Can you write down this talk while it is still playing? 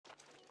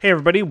Hey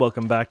everybody,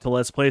 welcome back to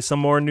Let's Play some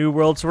more New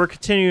World. So we're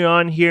continuing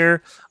on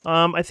here.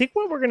 I think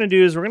what we're going to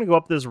do is we're going to go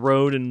up this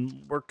road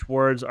and work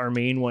towards our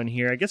main one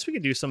here. I guess we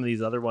could do some of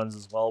these other ones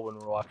as well when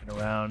we're walking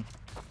around.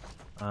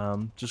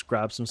 Just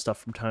grab some stuff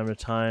from time to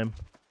time.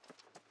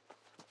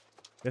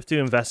 We have to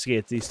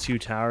investigate these two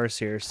towers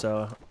here,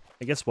 so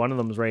I guess one of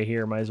them is right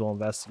here. Might as well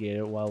investigate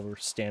it while we're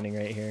standing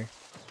right here.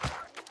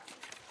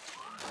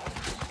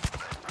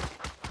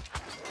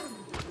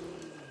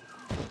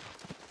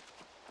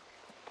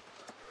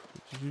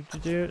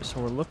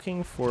 So we're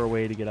looking for a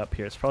way to get up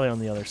here. It's probably on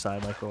the other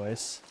side, like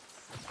always.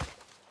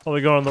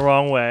 Probably going the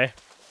wrong way.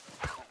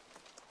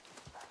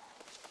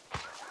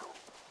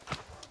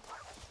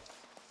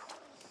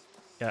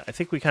 Yeah, I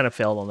think we kind of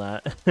failed on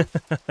that.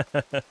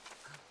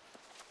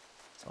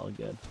 It's all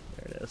good.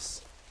 There it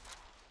is.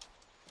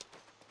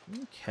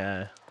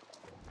 Okay.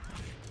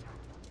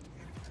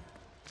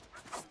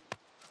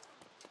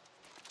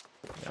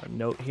 Got a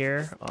note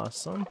here.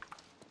 Awesome.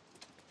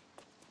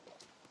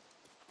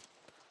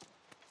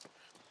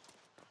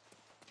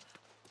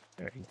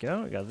 There you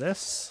go. We got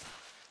this.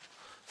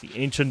 The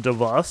Ancient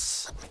of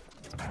Us.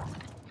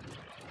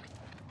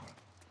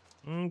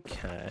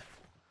 Okay.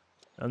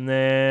 And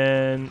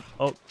then...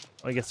 Oh,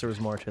 I guess there was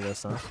more to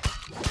this, huh?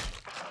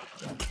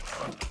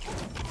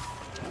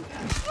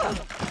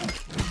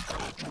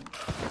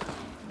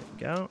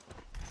 There you go.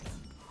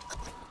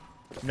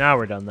 Now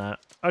we're done that.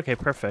 Okay,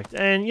 perfect.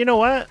 And you know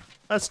what?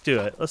 Let's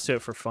do it. Let's do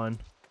it for fun.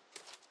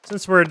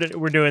 Since we're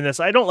doing this,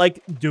 I don't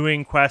like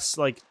doing quests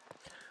like...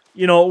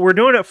 You know, we're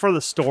doing it for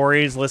the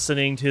stories,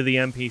 listening to the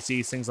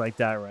NPCs, things like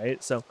that,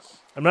 right? So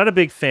I'm not a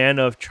big fan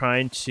of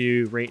trying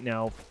to, right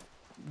now,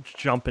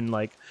 jump and,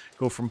 like,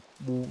 go from,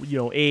 you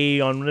know, A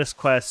on this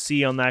quest,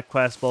 C on that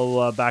quest, blah, blah,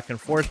 blah, back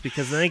and forth,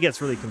 because then it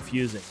gets really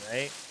confusing,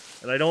 right?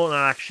 And I don't want to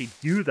actually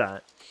do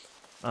that.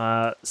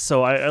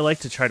 So I like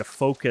to try to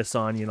focus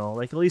on, you know,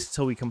 like, at least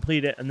until we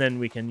complete it, and then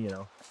we can, you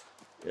know,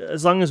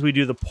 as long as we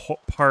do the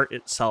part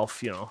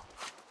itself, you know,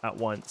 at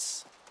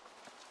once.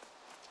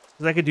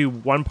 Because I could do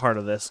one part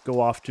of this,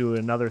 go off to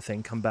another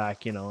thing, come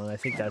back, you know, and I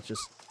think that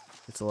just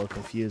gets a little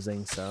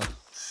confusing, so.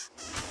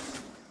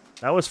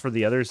 That was for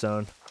the other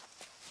zone.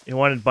 It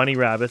wanted bunny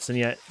rabbits, and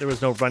yet there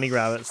was no bunny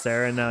rabbits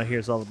there, and now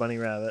here's all the bunny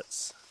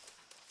rabbits.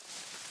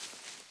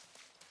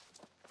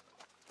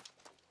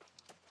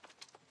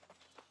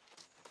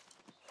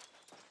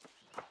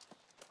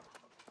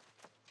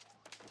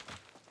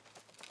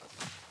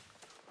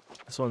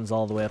 This one's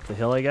all the way up the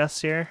hill, I guess,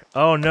 here.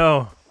 Oh,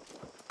 no.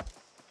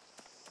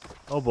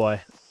 Oh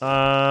boy.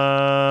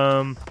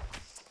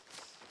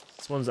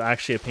 This one's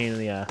actually a pain in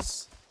the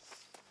ass.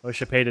 I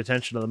wish I paid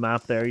attention to the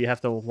map there. You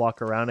have to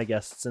walk around, I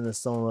guess. It's in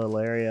this own little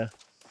area.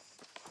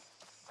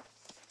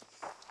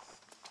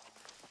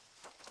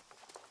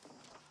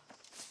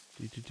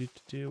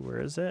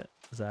 Where is it?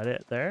 Is that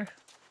it there?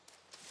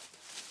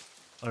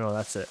 Oh no,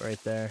 that's it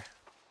right there.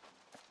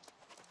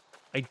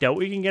 I doubt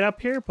we can get up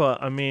here,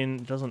 but I mean,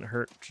 it doesn't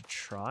hurt to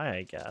try,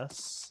 I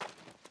guess.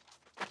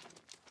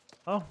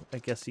 Oh, I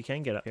guess you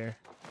can get up here.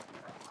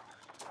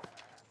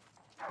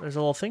 There's a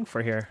little thing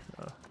for here.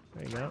 Oh,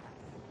 there you go.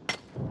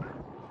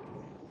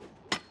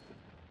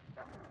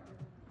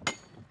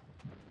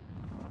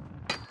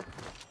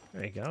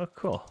 There you go.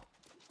 Cool.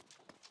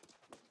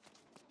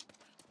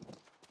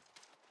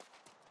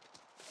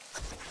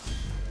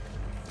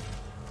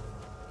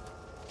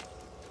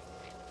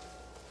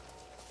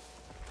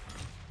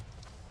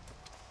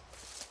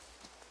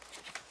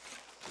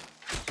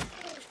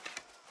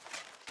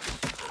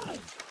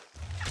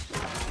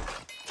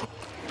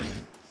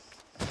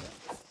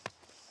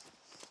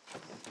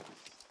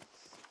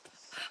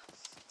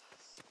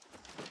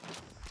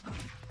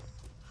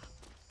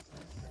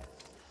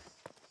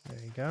 There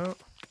you go.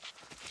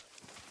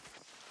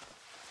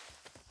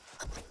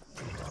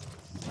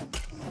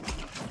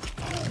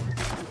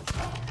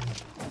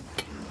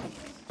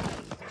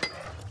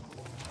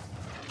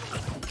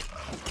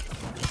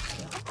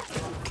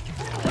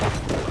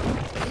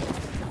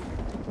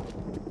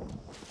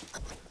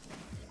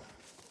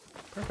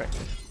 Perfect.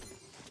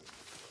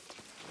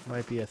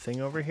 Might be a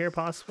thing over here,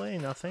 possibly.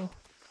 Nothing.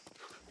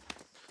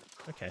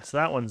 Okay, so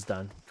that one's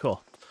done.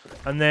 Cool.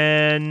 And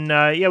then,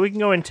 yeah, we can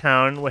go in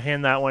town. We'll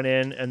hand that one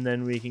in, and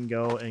then we can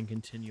go and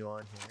continue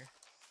on here.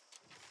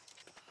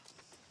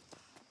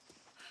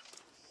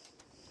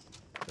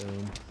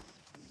 Boom.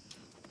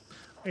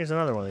 Here's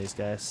another one of these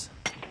guys.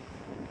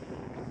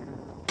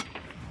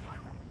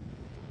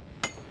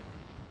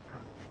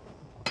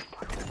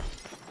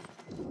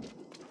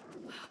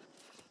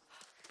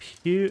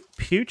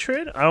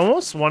 Putrid? I'm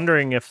almost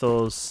wondering if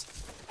those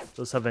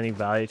have any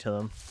value to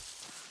them.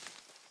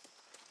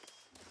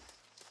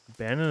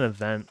 Abandoned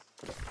event.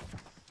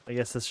 I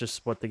guess that's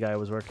just what the guy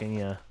was working,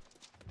 yeah.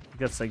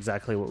 That's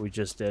exactly what we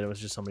just did. It was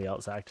just somebody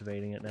else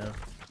activating it now.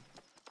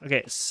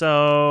 Okay,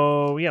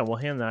 so yeah, we'll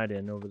hand that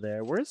in over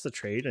there. Where's the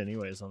trade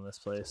anyways on this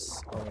place?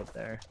 Oh, right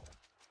there.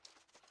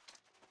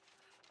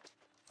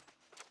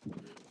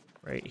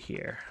 Right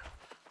here.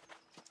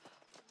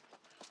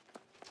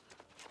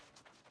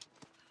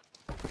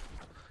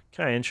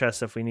 Kind of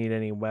interested if we need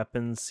any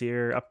weapons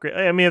here. Upgrade.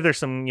 I mean, if there's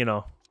some, you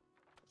know,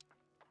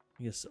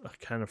 I guess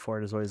kind of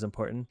forward is always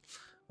important.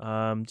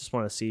 Just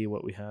want to see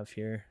what we have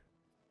here.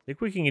 I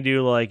think we can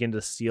do like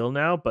into steel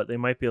now, but they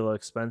might be a little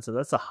expensive.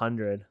 That's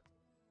 100.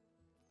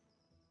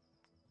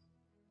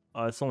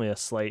 Oh, it's only a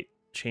slight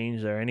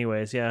change there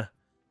anyways. Yeah.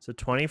 So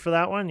 20 for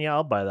that one? Yeah,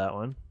 I'll buy that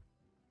one.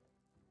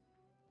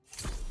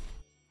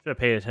 Should have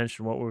paid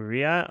attention. What were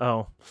we at?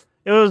 Oh,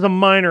 it was a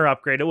minor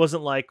upgrade. It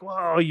wasn't like,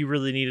 whoa, you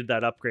really needed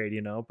that upgrade,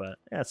 you know, but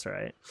yeah, that's all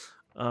right.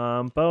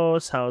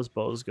 Bows, how's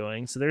bows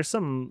going? So there's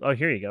some, oh,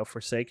 here you go.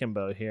 Forsaken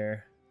bow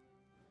here.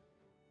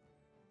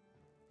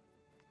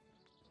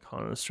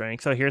 Con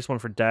strength. Oh, here's one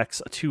for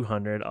dex,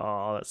 200.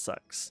 Oh, that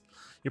sucks.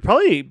 You're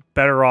probably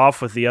better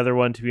off with the other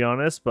one, to be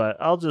honest, but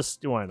I'll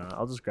just, why not?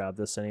 I'll just grab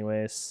this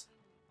anyways.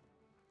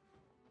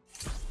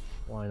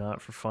 Why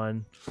not, for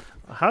fun?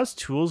 How's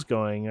tools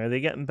going? Are they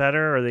getting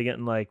better, or are they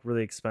getting, like,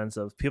 really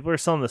expensive? People are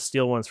selling the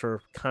steel ones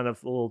for kind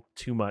of a little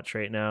too much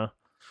right now.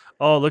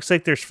 Oh, it looks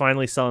like they're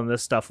finally selling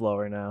this stuff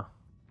lower now.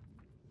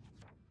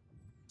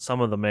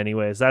 Some of them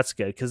anyways. That's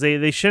good, because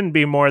they shouldn't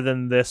be more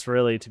than this,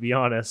 really, to be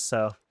honest,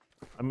 so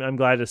I'm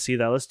glad to see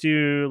that. Let's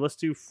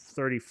do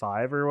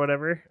 35 or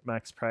whatever,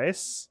 max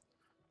price.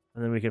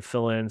 And then we can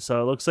fill in.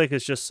 So it looks like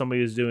it's just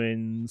somebody who's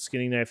doing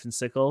skinning knife and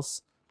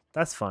sickles.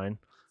 That's fine.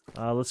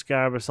 Let's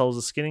grab ourselves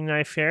a skinning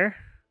knife here.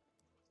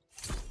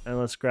 And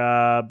let's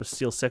grab a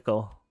steel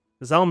sickle.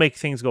 Because that'll make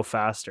things go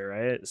faster,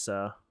 right?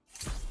 So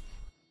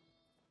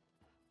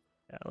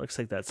yeah, it looks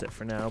like that's it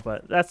for now,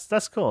 but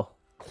that's cool.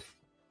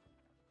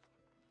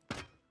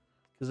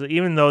 Because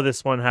even though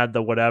this one had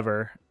the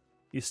whatever,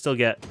 you still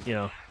get, you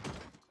know,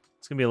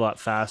 it's going to be a lot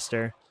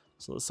faster.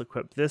 So let's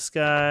equip this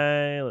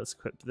guy. Let's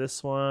equip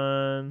this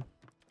one.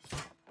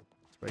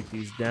 Let's break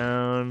these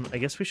down. I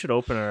guess we should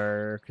open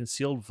our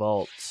concealed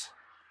vault.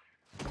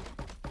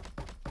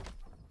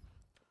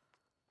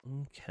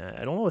 Okay,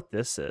 I don't know what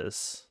this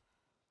is.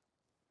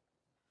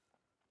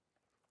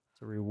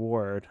 It's a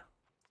reward.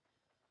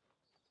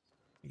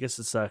 I guess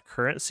it's a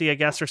currency, I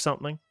guess, or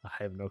something. I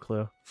have no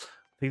clue.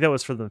 I think that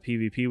was for the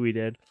PvP we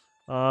did.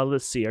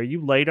 Let's see. Are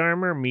you light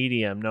armor?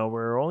 Medium. No,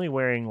 we're only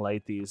wearing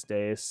light these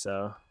days,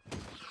 so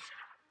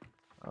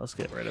let's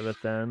get rid of it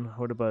then.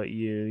 What about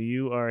you?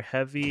 You are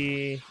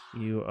heavy.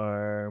 You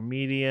are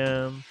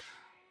medium.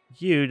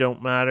 You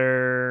don't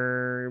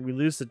matter. We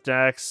lose the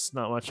dex.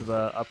 Not much of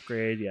a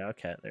upgrade. Yeah,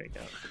 okay. There you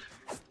go.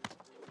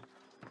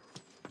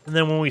 And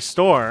then when we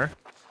store,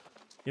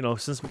 you know,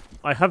 since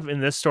I have in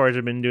this storage,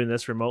 I've been doing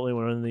this remotely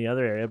when I'm in the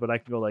other area, but I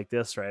can go like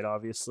this, right,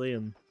 obviously,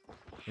 and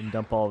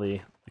dump all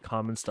the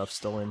common stuff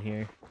still in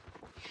here.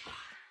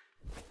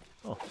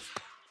 Oh.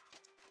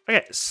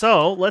 Okay,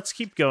 so let's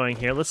keep going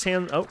here. Let's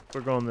hand... Oh,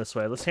 we're going this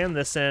way. Let's hand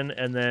this in,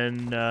 and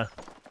then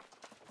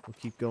we'll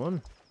keep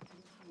going.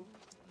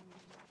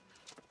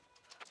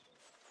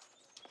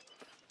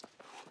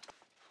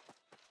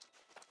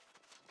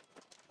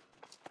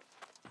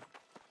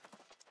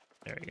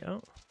 There we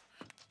go.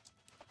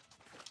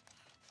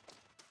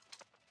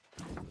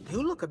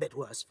 You look a bit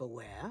worse for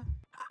wear.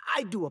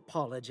 I do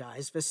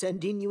apologize for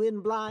sending you in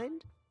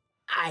blind.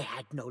 I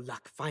had no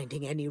luck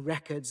finding any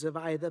records of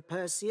either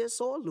Perseus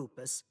or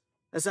Lupus,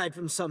 aside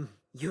from some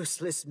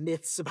useless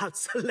myths about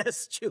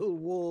celestial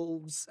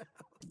wolves.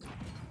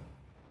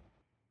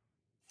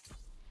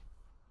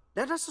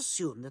 Let us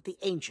assume that the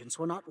ancients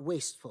were not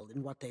wasteful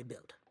in what they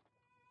built.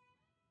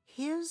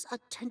 Here's a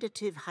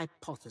tentative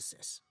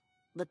hypothesis.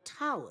 The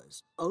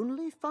towers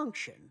only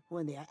function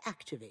when they are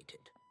activated.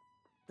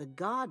 The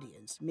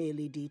Guardians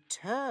merely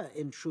deter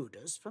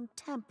intruders from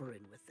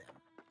tampering with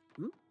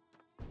them.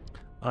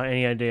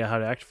 Any idea how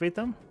to activate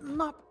them?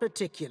 Not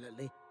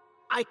particularly.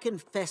 I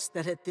confess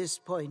that at this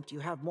point you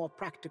have more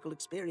practical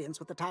experience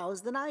with the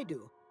towers than I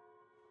do.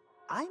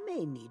 I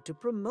may need to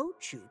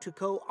promote you to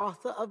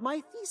co-author of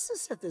my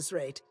thesis at this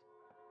rate.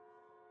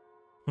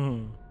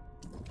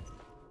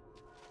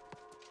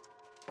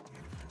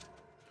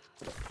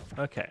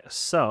 Okay,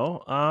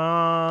 so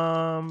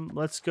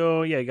let's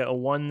go. Yeah, you got a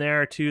 1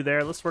 there, a 2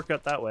 there. Let's work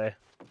out that way.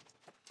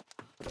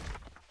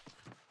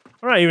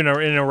 We're not even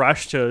in a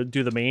rush to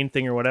do the main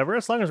thing or whatever.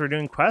 As long as we're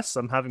doing quests,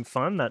 I'm having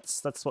fun.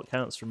 That's what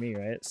counts for me,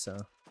 right? So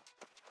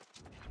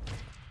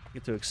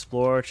get to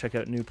explore, check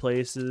out new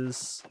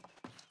places,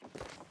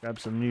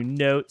 grab some new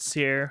notes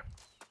here.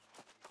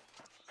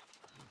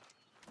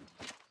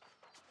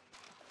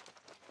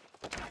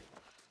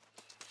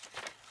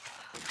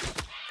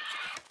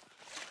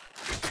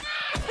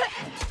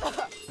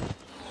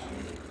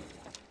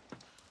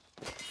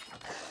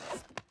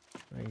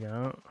 There you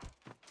go.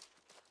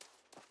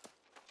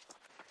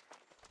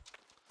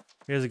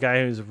 Here's a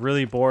guy who's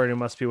really bored and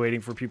must be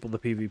waiting for people to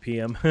PvP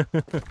him.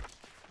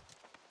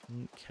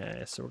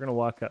 Okay, so we're gonna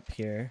walk up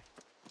here.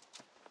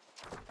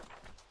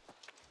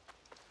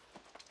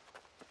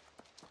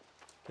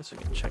 Guess we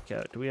can check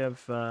out. Do we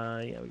have?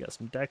 Yeah, we got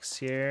some decks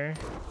here.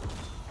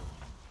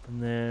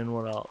 And then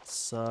what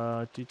else?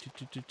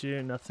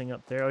 Nothing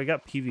up there. Oh, we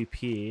got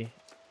PvP.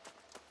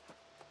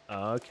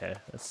 Oh, okay.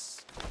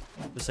 That's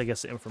just, I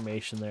guess, the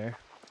information there.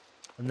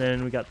 And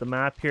then we got the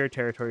map here,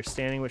 territory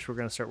standing, which we're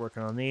going to start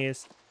working on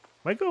these.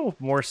 Might go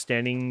more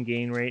standing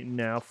gain rate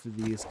now for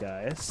these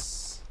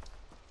guys.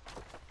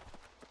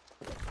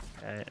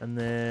 Okay, and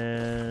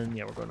then,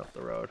 yeah, we're going up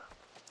the road.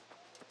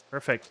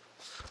 Perfect.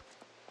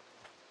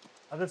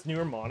 I have this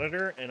newer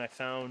monitor, and I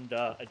found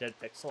a dead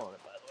pixel on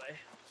it, by the way.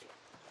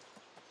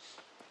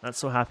 Not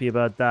so happy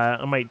about that.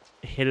 I might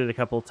hit it a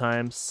couple of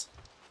times.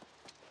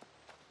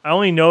 I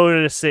only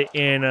noticed it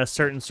in a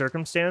certain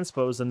circumstance,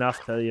 but it was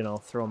enough to, you know,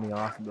 throw me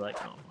off and be like,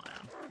 oh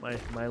man,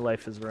 my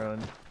life is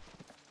ruined.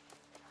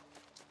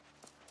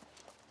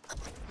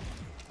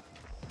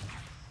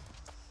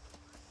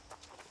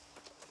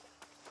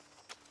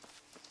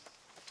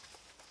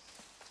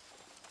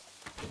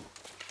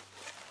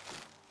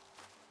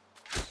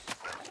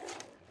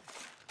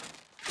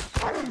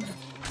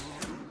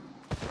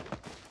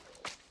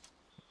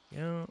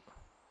 Yeah.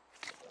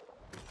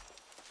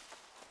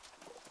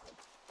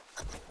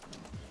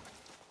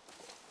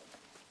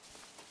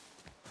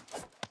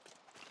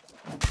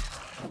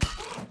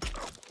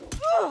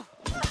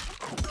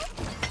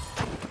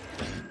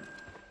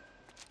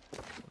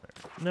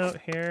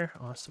 Note here.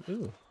 Awesome.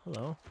 Ooh,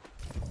 hello.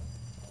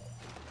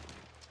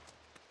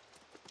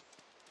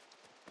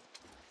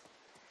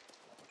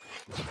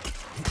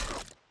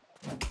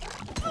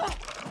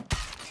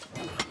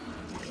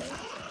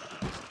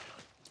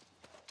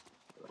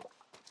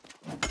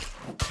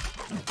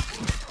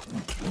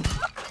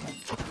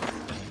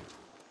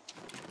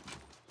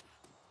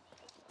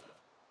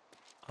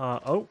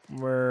 Oh,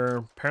 we're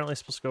apparently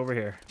supposed to go over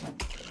here.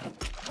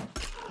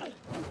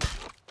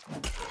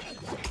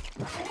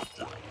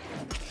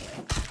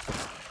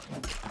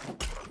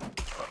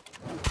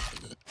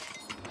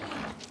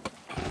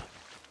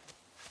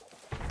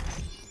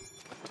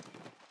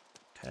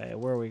 Okay,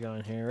 where are we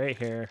going here? Right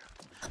here.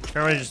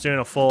 Apparently just doing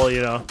a full,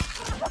 you know.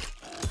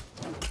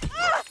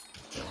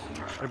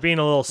 They're being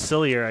a little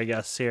sillier, I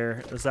guess,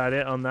 here. Is that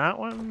it on that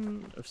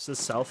one? It's the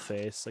south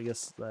face. I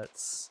guess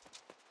that's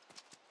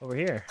over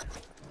here.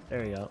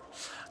 There you go.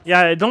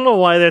 Yeah, I don't know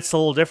why that's a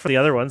little different from the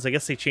other ones. I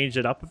guess they changed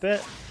it up a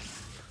bit.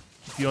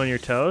 Keep you on your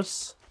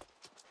toes.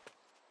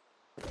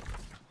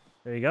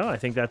 There you go. I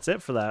think that's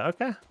it for that.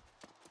 Okay.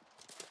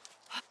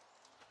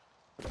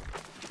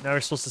 Now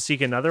we're supposed to seek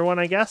another one,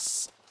 I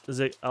guess. Is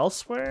it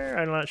elsewhere?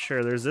 I'm not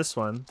sure. There's this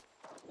one.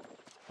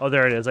 Oh,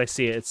 there it is. I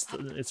see it.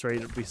 It's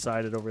right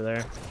beside it over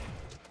there.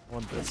 I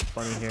want this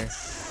bunny here.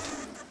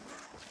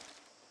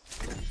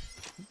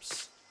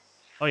 Oops.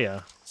 Oh,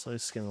 yeah. So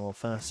he's getting a little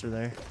faster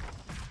there.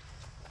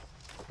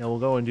 Now we'll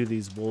go and do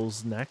these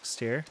wolves next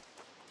here.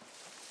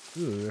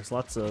 Ooh, there's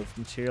lots of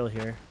material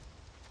here.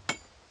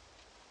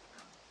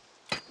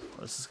 Oh,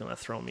 this is going to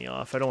throw me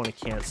off. I don't want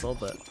to cancel,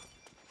 but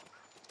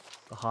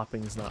the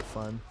hopping is not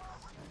fun.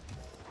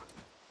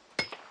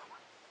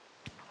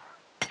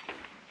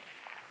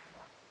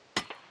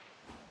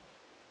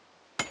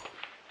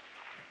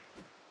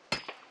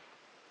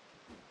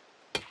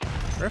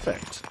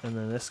 Perfect. And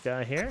then this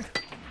guy here.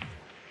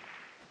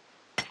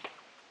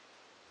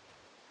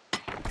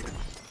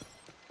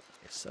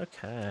 Yes,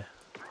 okay.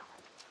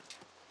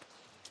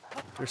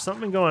 There's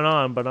something going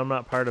on, but I'm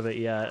not part of it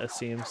yet, it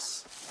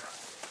seems.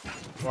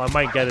 Well, I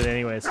might get it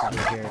anyways because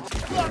we're here.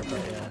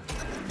 But yeah.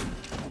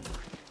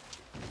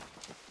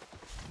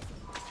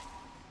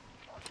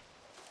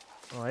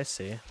 Oh, I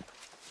see.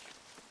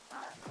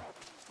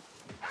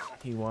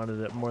 He wanted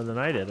it more than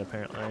I did,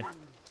 apparently.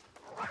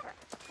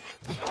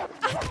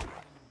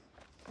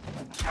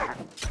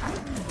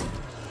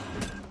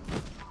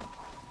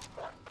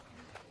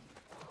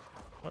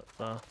 What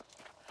the?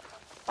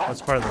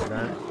 That's part of the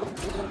event.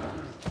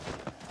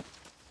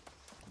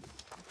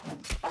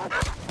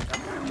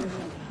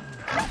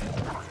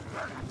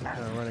 Kind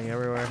of running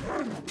everywhere.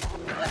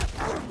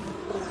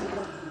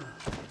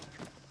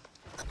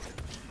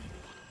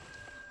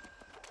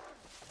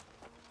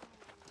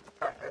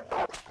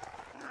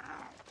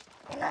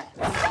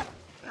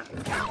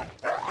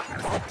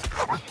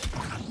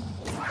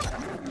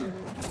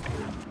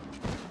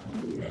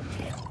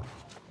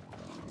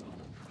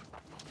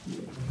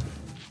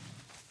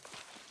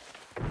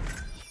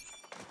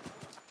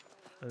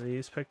 Are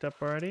these picked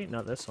up already?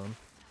 Not this one.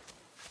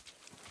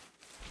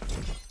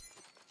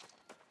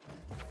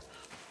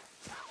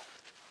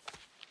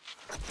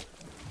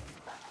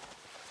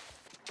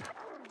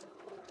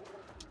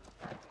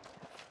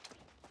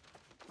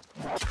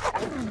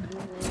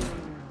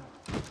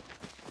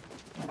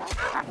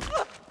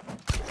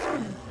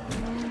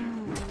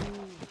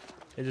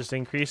 It just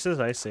increases?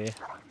 I see.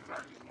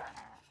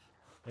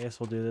 I guess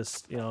we'll do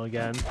this, you know,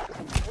 again.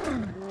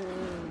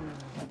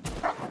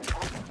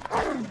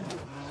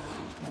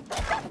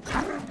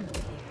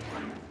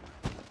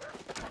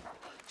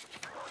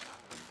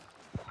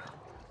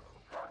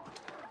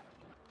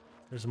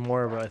 There's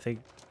more, but I think...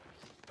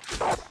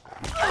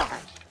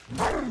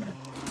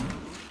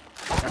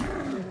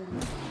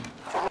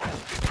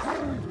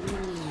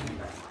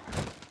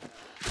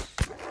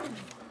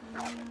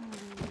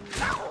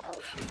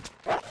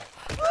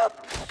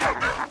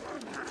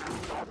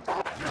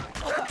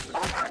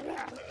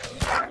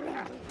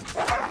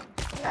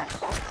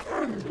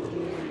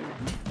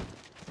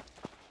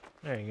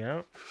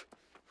 go.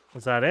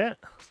 Was that it?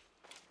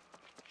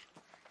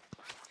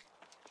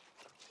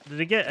 Did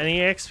it get any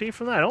XP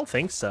from that? I don't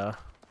think so.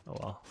 Oh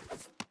well.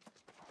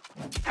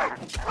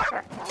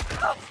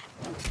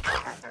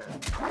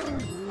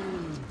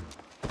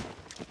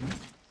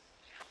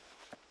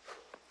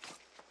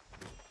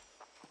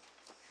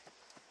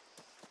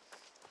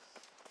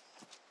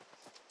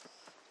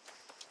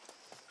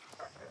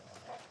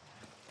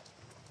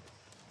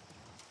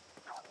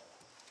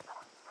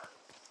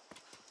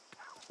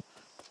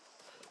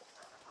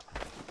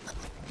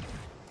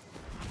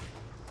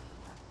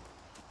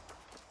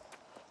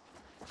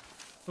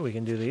 Oh, we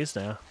can do these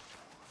now.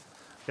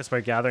 Guess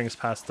my gathering's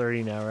past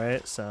 30 now,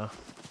 right? So,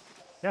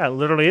 yeah, it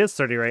literally is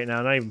 30 right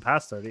now. Not even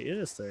past 30. It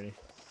is 30.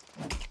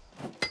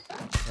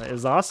 That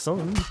is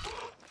awesome.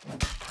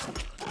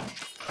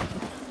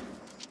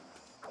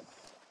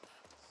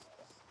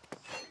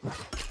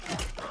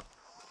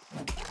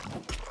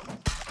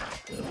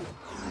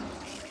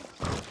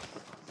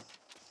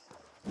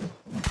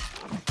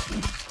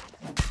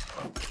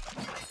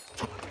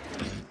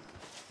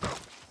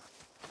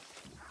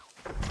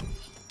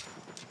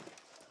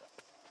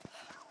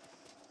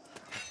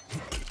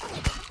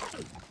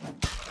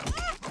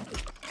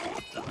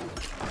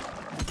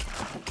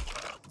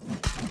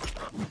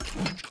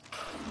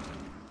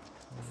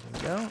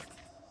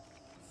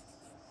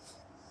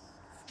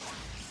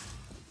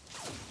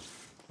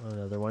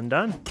 Another one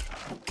done.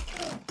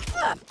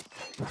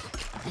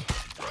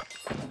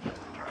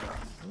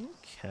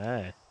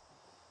 Okay.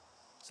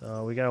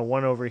 So we got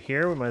one over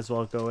here. We might as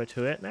well go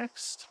to it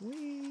next.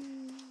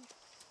 Whee!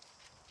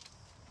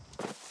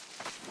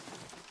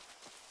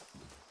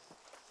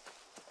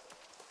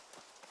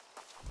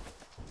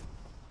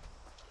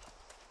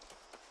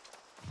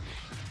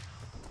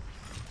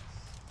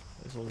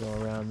 Might as well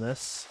go around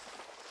this.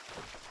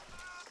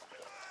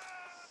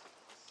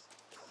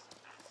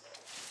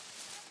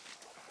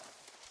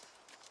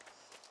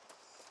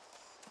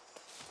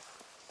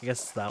 I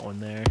guess it's that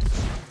one there.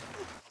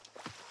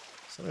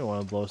 Somebody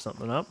want to blow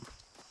something up.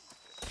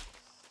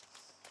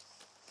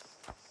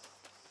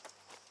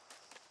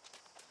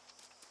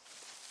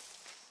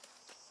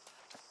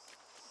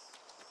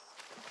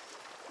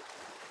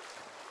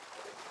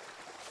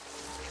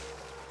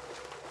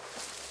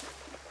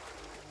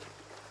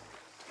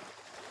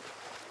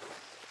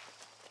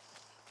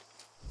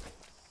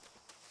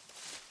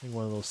 I think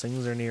one of those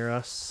things are near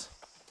us.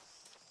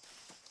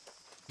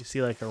 You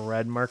see like a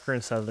red marker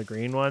instead of the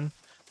green one?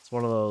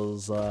 One of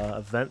those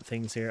event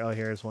things here. Oh,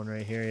 here's one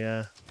right here,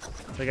 yeah.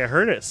 Like I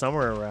heard it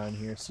somewhere around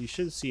here, so you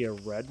should see a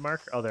red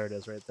marker. Oh, there it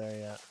is right there,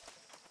 yeah.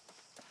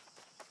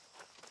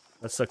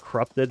 That's the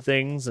corrupted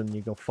things, and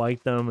you go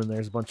fight them, and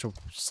there's a bunch of...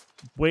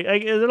 Wait, I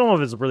don't know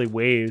if it's really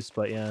waves,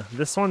 but yeah.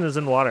 This one is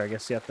in water. I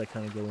guess you have to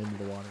kind of go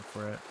into the water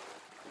for it.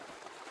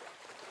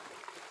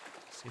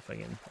 See if I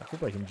can... I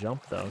hope I can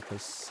jump, though,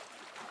 because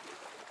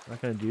I'm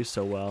not going to do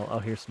so well. Oh,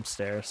 here's some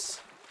stairs.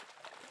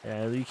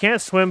 Yeah, you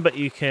can't swim, but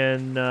you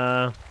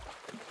can...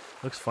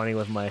 Looks funny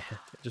with my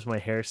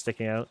hair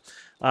sticking out.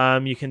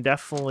 You can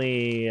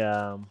definitely,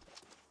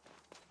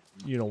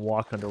 you know,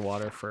 walk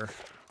underwater for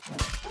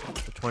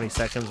 20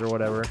 seconds or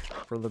whatever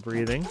for the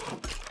breathing.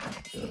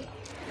 There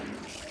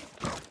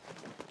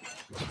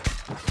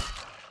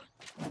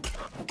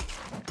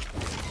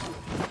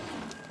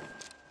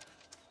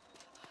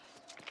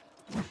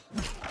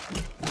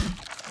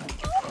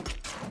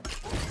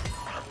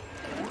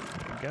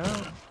we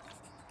go.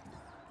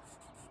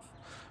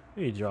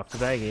 You dropped the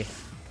baggie.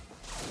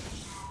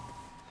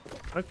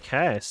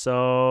 Okay,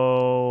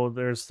 so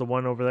there's the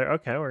one over there.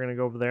 Okay, we're going to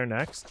go over there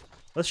next.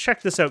 Let's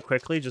check this out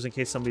quickly, just in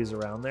case somebody's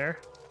around there.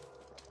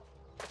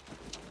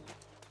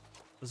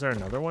 Is there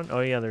another one? Oh,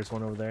 yeah, there's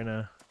one over there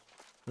now.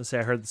 Let's say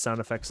I heard the sound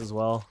effects as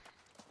well.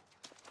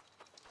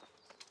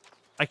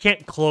 I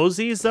can't close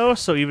these, though,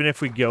 so even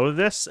if we go to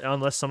this,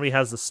 unless somebody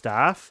has the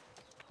staff,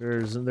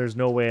 there's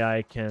no way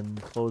I can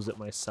close it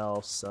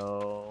myself,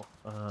 so...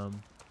 I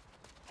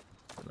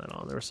don't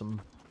know, there were some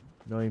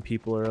annoying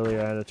people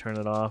earlier. I had to turn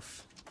it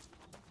off.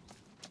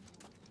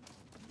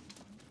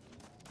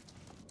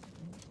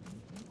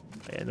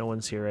 Yeah, no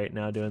one's here right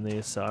now doing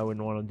these, so I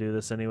wouldn't want to do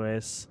this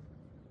anyways.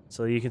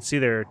 So you can see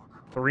there are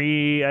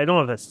 3, I don't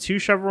know if that's 2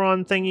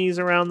 chevron thingies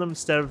around them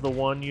instead of the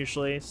 1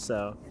 usually.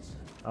 So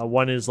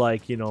one is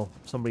like, you know,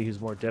 somebody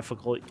who's more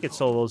difficult. You can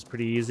solo those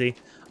pretty easy.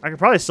 I could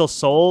probably still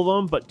solo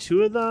them, but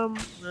 2 of them,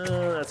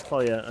 that's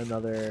probably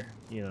another,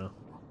 you know.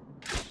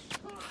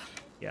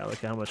 Yeah,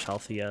 look at how much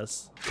health he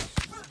has.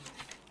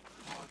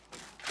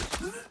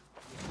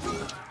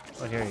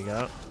 Oh, here you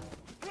go.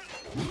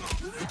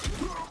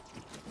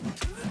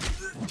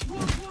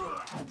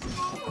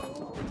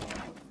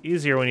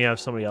 Easier when you have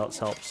somebody else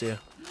helps you.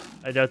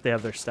 I doubt they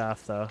have their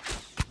staff, though.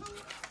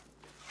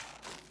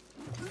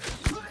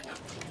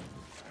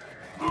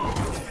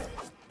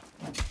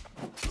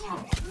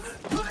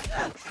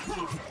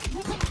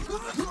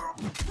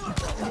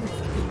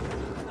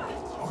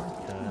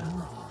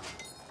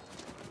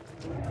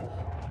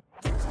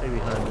 Stay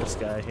behind this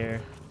guy here.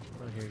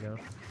 Oh, here you go.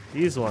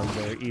 These ones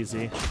are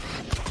easy.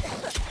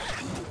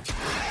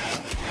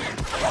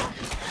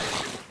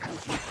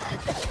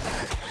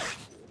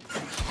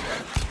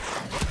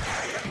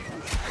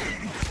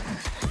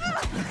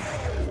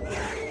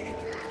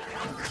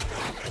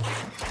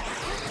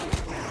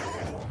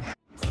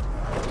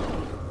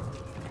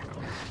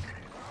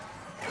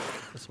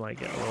 might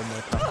get a little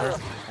more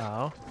tougher.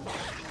 Ow.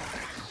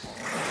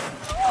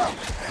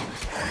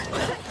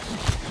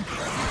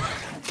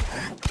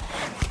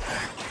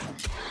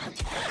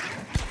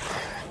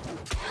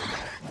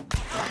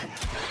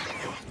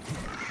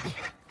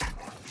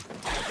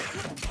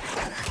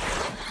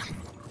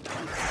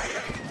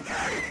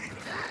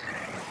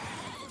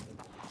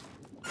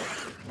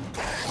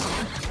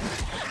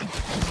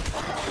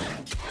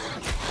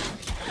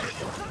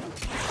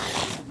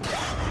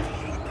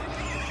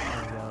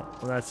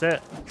 Well, that's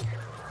it.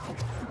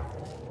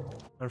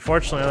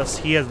 Unfortunately, unless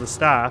he has the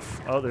staff.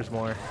 Oh, there's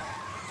more.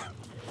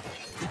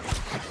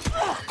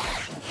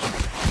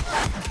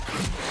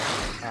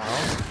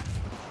 Ow.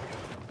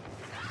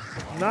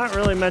 Not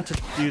really meant to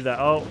do that.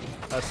 Oh,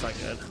 that's not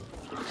good.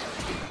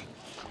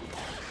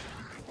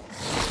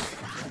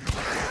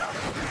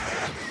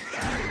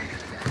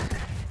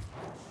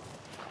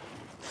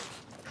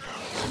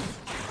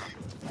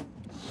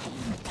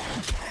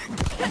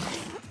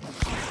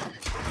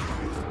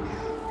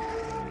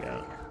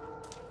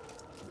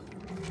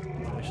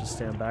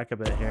 Stand back a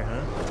bit here,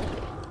 huh?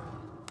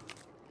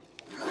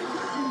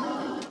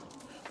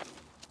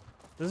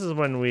 This is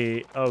when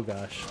we, oh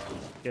gosh,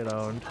 get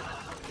owned.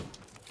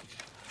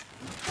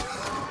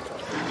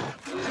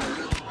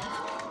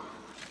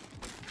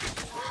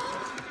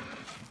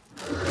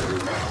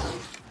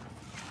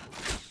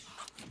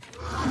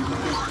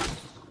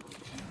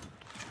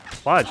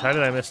 Fudge, how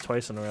did I miss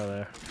twice in a row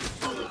there?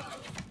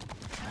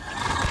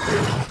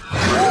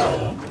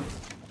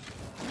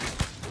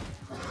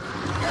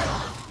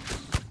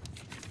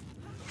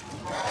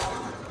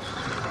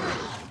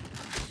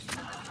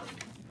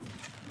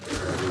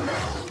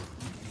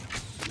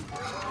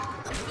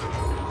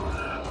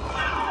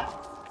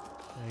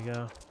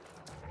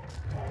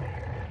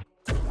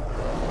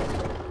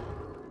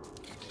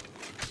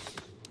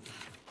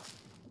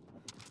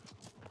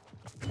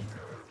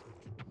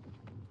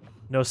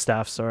 No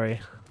staff, sorry.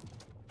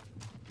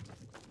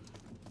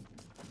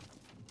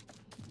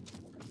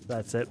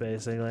 That's it,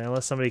 basically.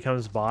 Unless somebody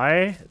comes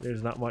by,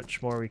 there's not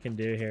much more we can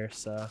do here,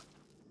 so...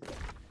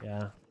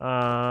 Yeah.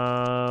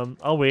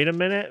 I'll wait a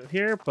minute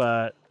here,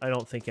 but I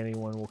don't think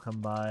anyone will come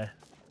by.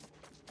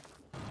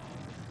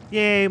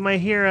 Yay, my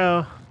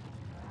hero!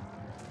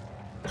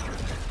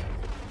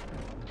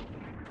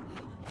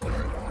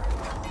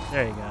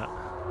 There you go.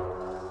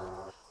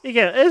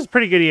 Yeah, it was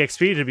pretty good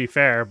EXP to be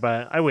fair,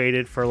 but I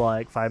waited for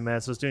like 5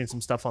 minutes. I was doing some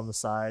stuff on the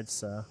side,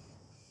 so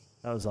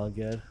that was all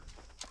good.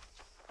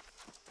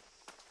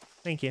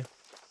 Thank you.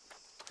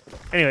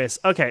 Anyways,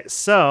 okay,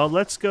 so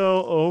let's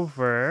go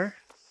over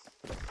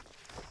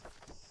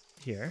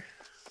here.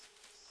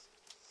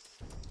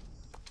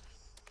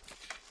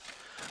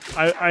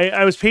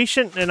 I was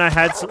patient and I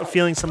had a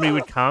feeling somebody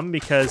would come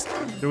because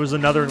there was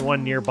another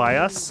one nearby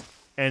us.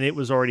 And it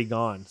was already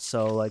gone,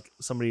 so like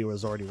somebody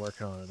was already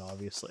working on it,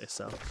 obviously.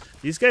 So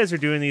these guys are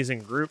doing these in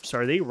groups.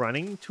 Are they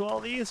running to all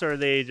these, or are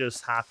they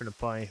just happen to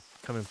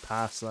coming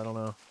past? I don't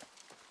know.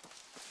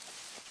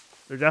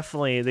 They're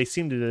definitely. They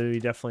seem to be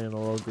definitely in a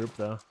little group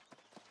though.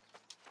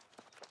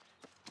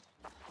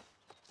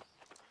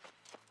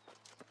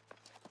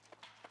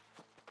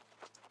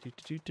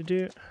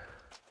 Do.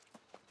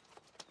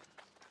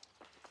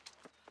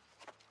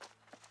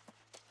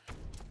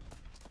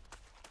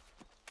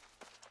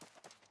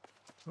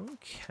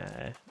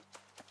 Okay.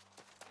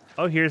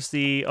 Oh, here's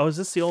the... Oh, is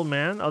this the old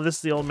man? Oh, this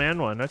is the old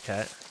man one.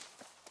 Okay.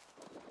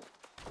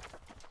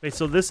 Wait,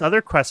 so this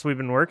other quest we've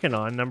been working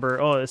on, number...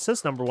 Oh, it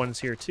says number 1's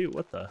here, too.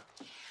 What the...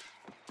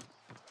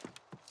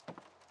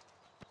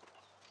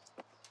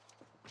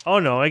 Oh,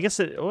 no, I guess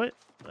it... What?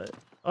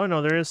 Oh,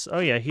 no, there is... Oh,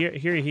 yeah,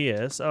 here he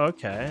is. Oh,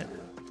 okay.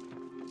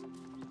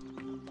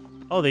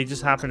 Oh, they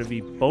just happen to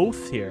be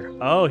both here.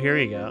 Oh, here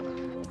you go.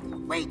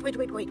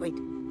 Wait.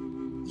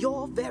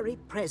 Your very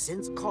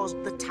presence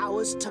caused the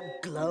towers to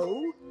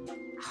glow?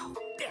 Oh,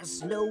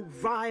 there's no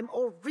rhyme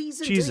or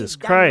reason Jesus to these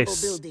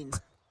Christ. damnable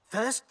buildings.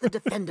 First, the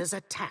defenders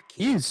attack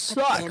you. You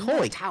suck. Then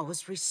Holy. the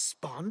towers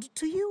respond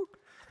to you?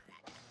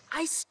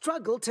 I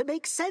struggle to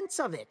make sense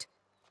of it.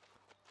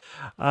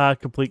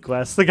 Complete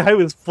quest. The guy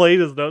was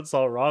playing his notes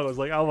all wrong. I was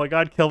like, oh my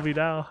god, kill me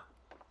now.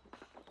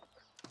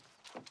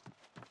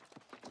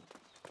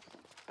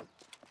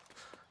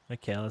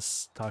 Okay,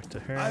 let's talk to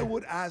her. I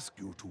would ask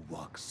you to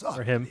walk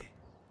softly, Or him.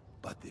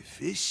 but the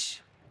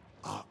fish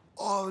are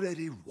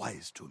already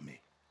wise to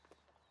me.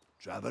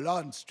 Travel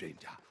on,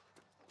 stranger.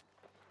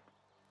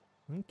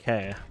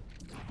 Okay.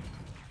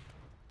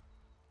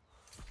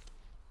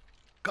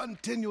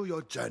 Continue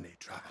your journey,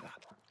 traveler.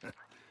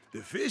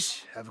 The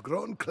fish have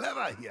grown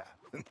clever here.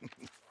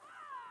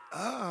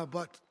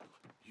 But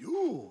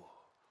you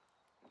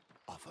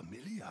are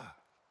familiar.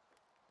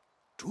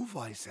 2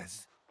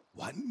 voices,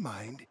 1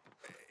 mind.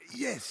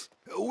 Yes,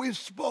 we've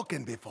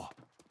spoken before.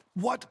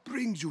 What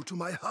brings you to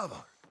my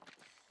hovel?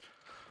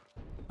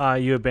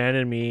 You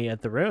abandoned me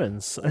at the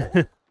ruins.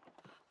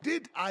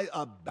 Did I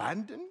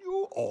abandon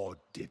you, or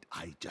did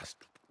I just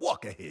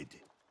walk ahead?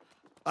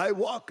 I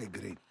walk a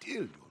great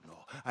deal, you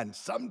know, and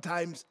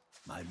sometimes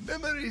my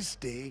memories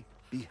stay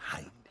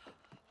behind.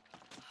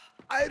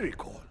 I I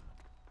recall.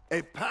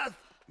 A path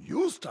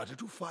you started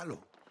to follow.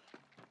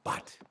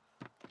 But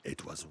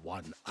it was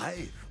one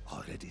I've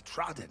already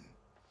trodden.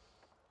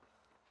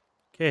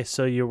 Okay,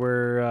 so you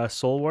were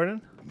Soul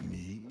Warden?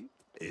 Me?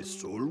 A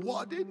soul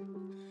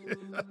warden?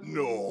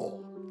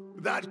 No,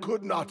 that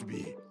could not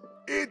be.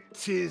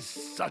 It is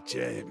such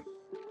a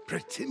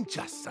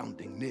pretentious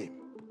sounding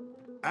name.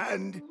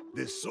 And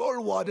the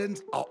soul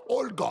wardens are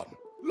all gone,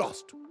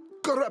 lost,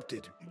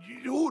 corrupted.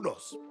 Who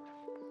knows?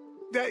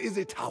 There is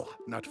a tower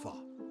not far.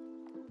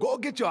 Go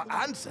get your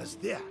answers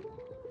there,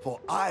 for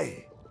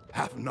I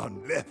have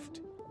none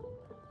left.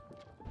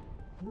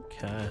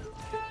 Okay.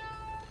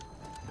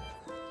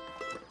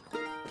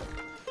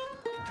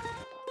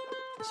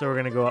 So we're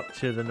gonna go up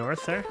to the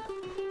north there.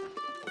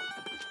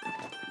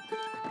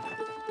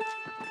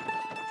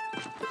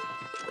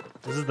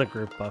 This is the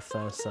group buff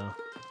though, so.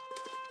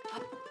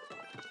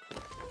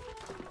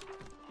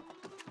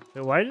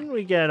 Wait, why didn't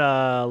we get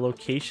a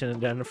location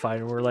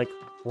identified and we're like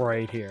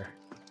right here?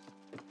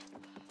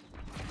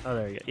 Oh,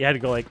 there you go. You had to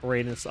go like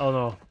right in. Oh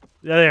no.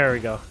 Yeah, there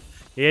we go.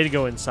 You had to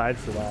go inside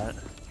for that.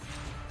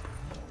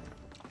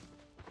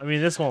 I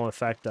mean, this won't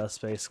affect us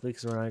basically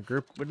because we're not a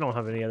group. We don't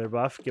have any other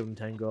buff. Give them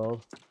 10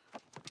 gold.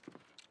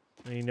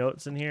 Any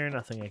notes in here?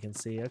 Nothing I can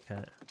see.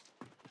 Okay.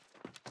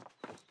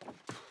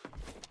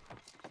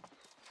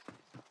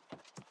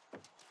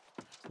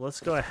 So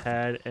let's go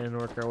ahead and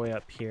work our way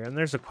up here. And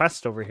there's a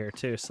quest over here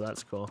too, so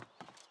that's cool.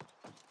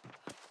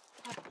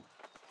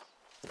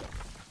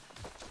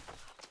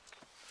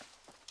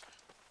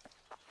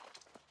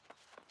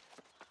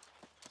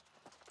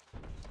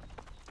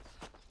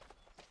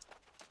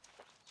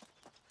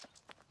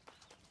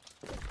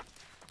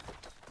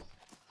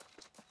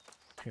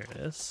 Here it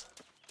is.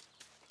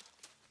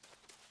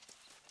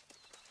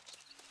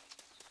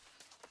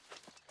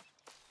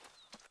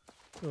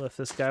 We'll lift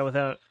this guy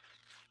without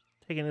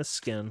taking his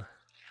skin.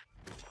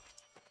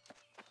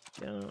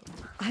 Yeah.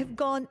 I've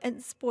gone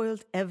and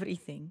spoiled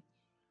everything.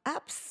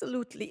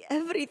 Absolutely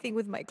everything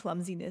with my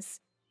clumsiness.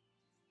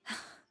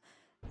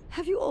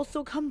 Have you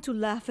also come to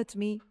laugh at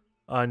me?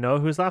 No,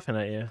 who's laughing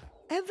at you?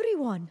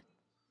 Everyone.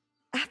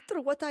 After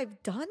what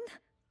I've done?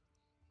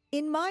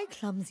 In my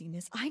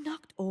clumsiness, I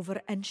knocked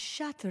over and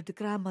shattered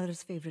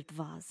Grandmother's favorite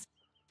vase.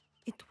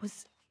 It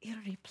was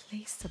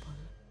irreplaceable.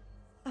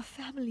 A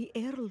family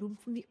heirloom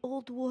from the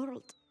old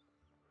world.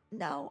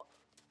 Now,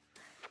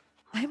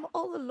 I'm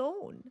all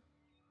alone.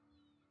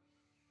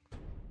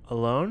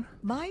 Alone?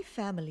 My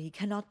family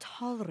cannot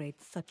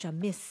tolerate such a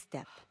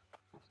misstep.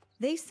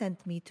 They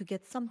sent me to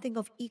get something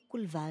of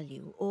equal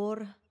value,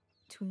 or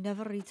to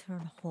never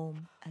return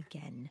home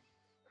again.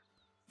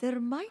 There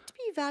might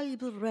be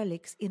valuable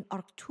relics in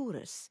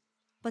Arcturus,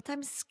 but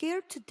I'm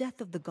scared to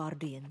death of the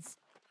Guardians.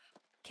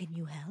 Can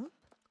you help?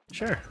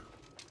 Sure.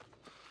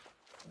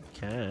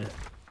 Okay.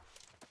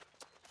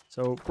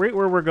 So, right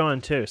where we're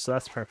going too, so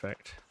that's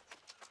perfect.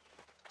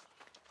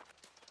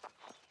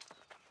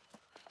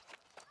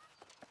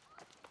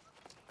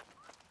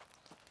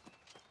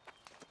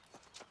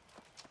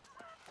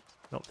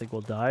 Don't think we'll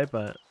die,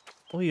 but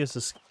we'll use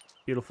this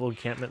beautiful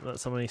encampment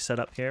that somebody set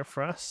up here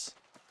for us.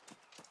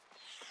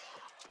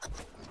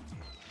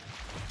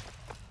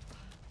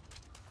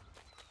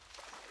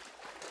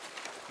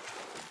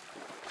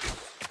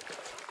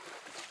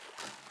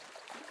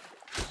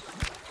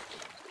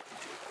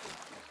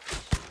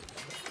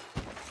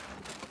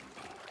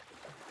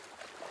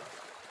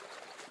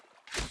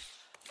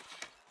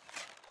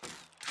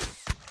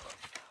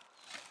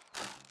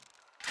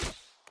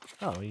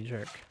 Oh, you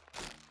jerk.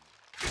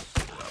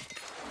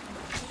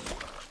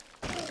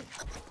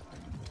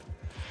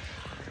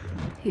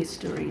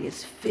 History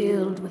is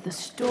filled with the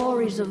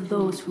stories of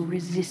those who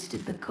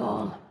resisted the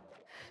call.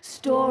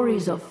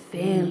 Stories of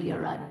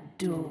failure and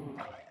doom.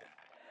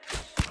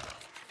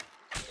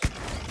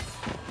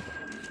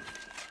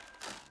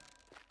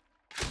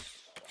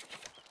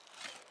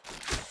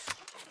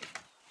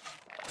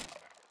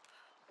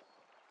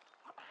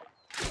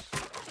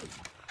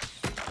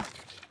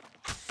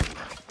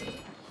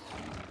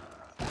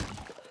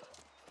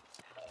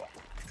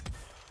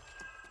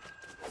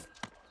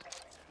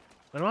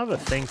 I don't have a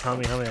thing telling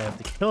me how many I have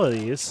to kill of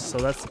these, so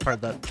that's the part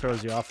that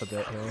throws you off a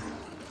bit here.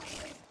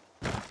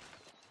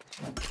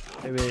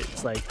 Maybe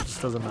it's like,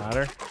 just doesn't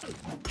matter.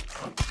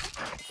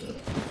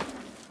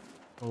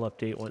 We'll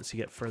update once you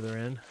get further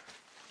in.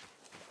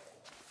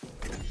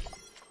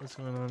 What's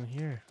going on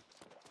here?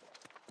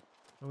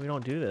 Oh, we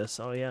don't do this.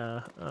 Oh,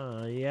 yeah.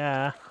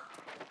 Yeah.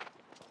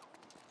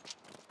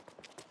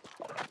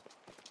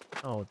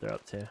 Oh, what they're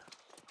up to.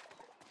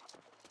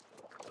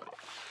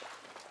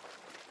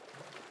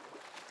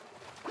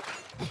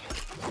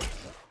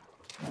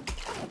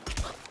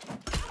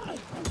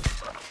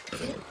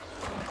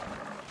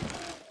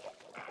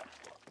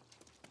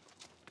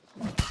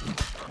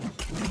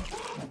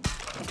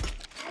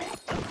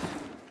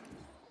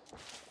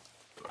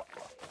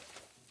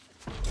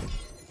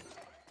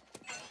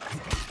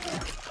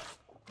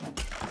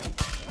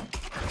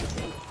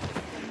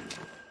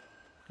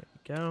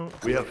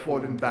 We have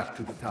fallen back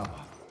to the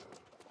tower.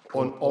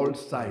 On all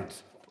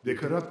sides, The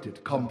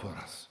corrupted come for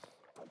us.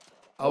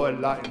 Our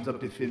lines of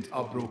defense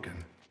are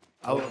broken.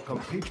 Our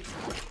compatriots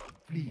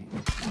flee.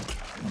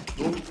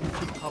 Those who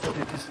could cover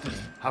the distance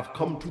have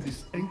come to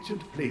this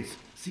ancient place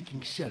seeking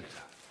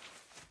shelter.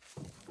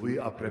 We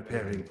are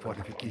preparing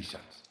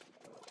fortifications.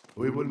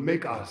 We will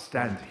make our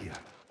stand here.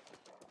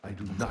 I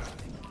do not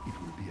think it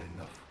will be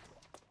enough.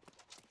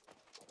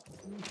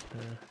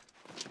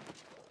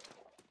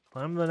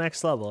 Climb to the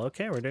next level.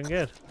 Okay, we're doing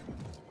good.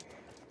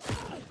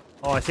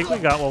 Oh, I think we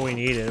got what we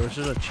needed, which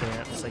is a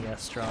chance, I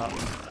guess, drop.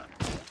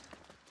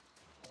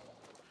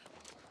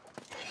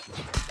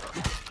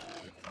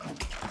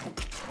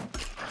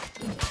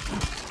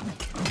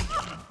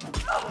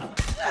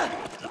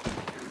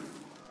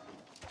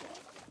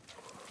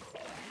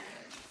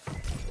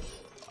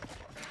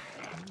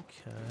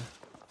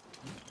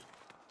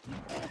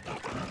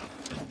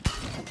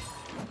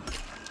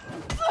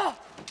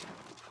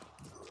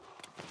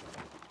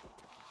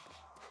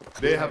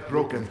 They have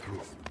broken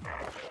through.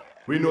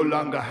 We no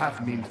longer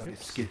have means of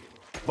escape,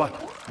 but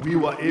we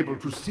were able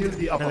to seal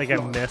the upper I think I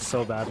floor. missed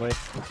so badly.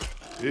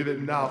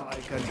 Even now, I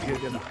can hear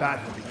them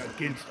battling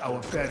against our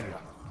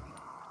barrier.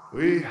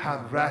 We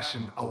have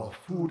rationed our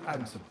food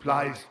and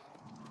supplies,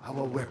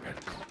 our weapons.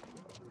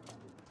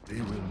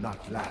 They will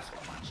not last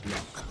much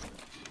longer.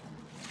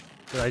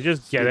 Did I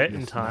just get it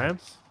in time?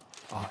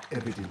 Are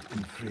evident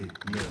in frayed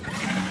nerves.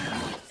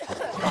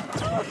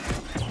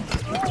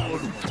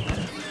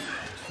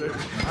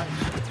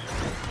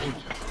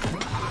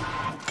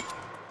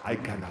 I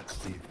cannot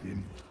save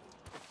them,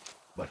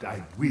 but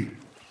I will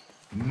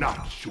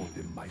not show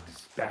them my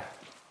despair.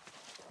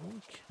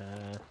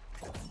 Okay.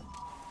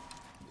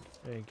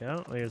 There you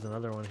go. Oh, here's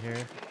another one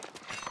here.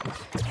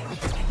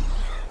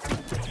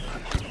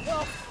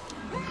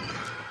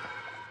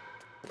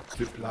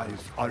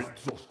 Supplies are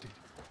exhausted.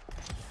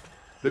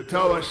 The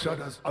tower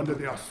shudders under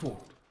their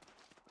assault.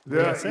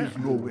 There is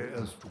nowhere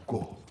else to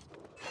go.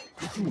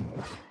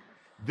 Soon,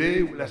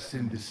 they will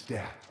ascend the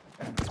stair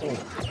and all.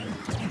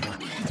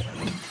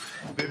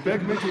 They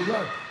beg me to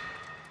run,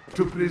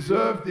 to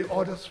preserve the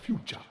Order's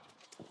future.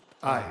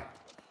 I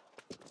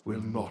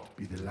will not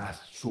be the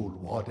last soul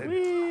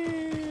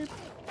warden.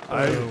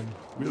 I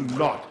will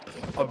not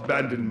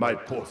abandon my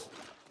post.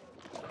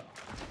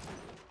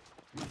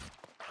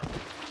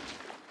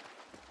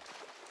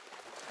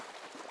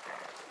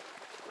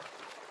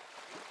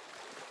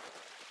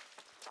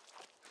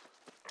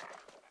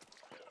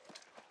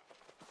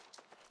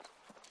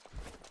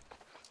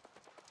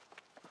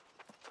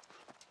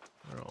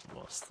 We're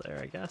almost there,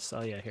 I guess.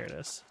 Oh yeah, here it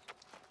is.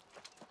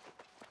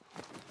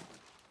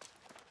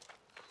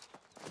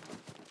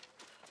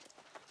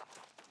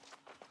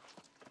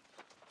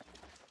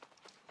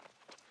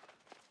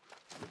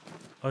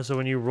 Oh, so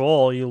when you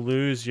roll, you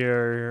lose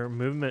your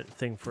movement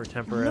thing for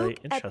temporarily.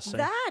 Look Interesting.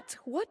 at that!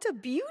 What a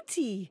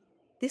beauty!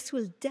 This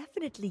will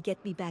definitely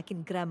get me back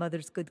in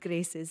grandmother's good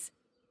graces.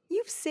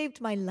 You've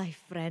saved my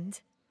life, friend.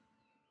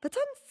 But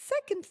on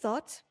second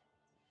thought,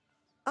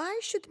 I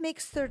should make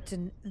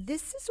certain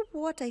this is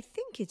what I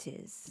think it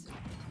is.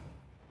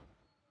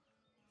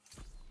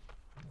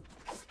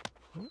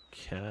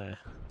 Okay.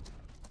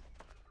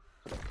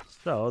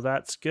 So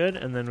that's good.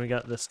 And then we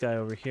got this guy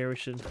over here we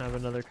should have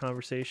another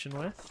conversation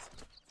with.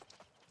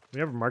 We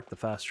never marked the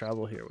fast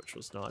travel here, which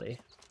was naughty.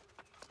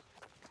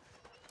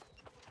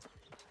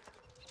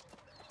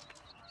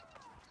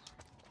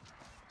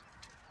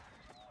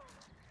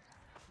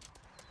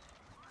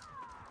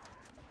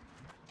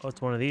 Oh, it's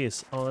one of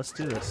these. Oh, let's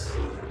do this.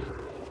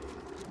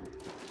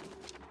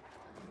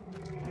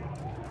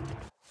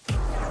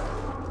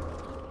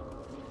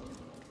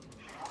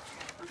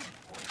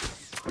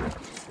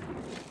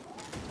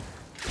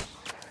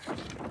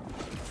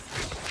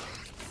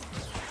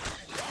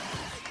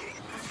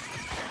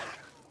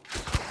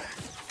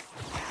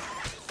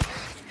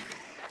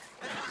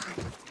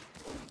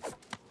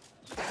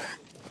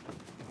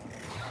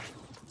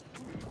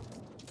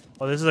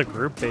 Oh, this is a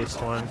group-based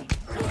one.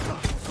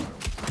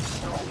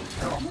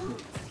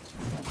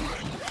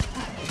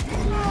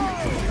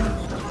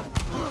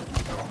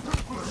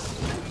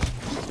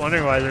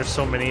 Wondering why there's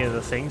so many of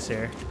the things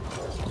here.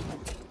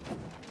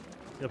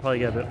 You'll probably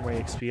get a bit more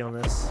XP on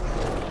this.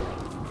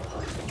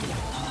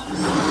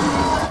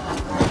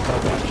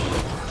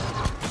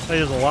 Oh, that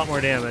does a lot more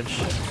damage.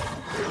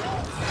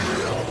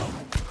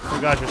 Oh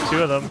gosh, there's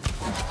two of them.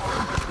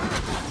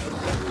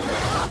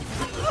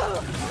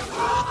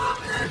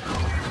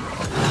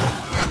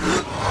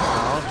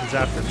 Oh, he's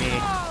after me.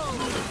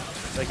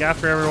 Like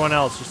after everyone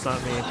else, just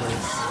not me,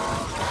 please.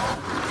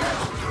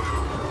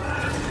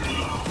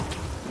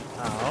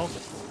 Ow.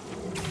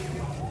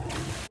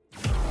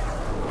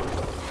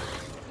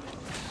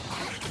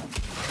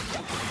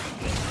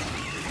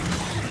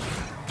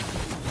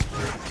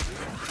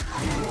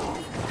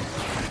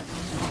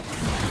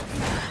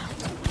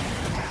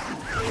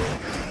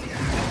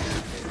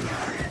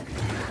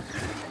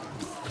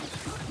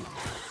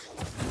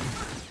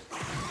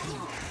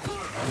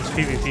 There's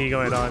PvP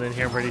going on in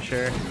here, I'm pretty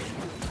sure.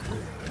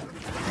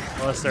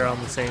 Unless they're on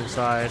the same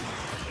side.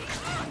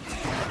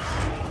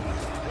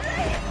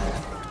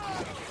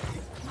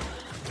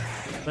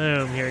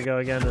 Boom. Here we go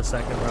again. The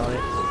second rally.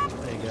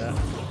 There you go.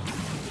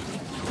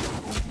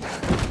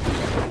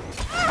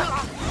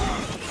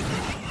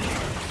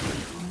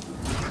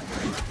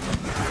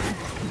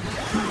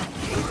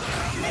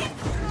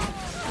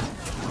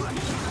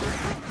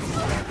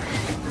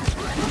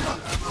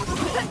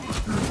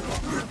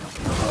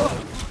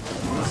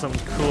 Some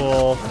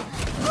cool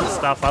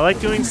stuff. I like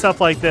doing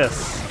stuff like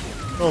this.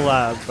 A little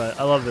loud, but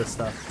I love this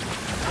stuff.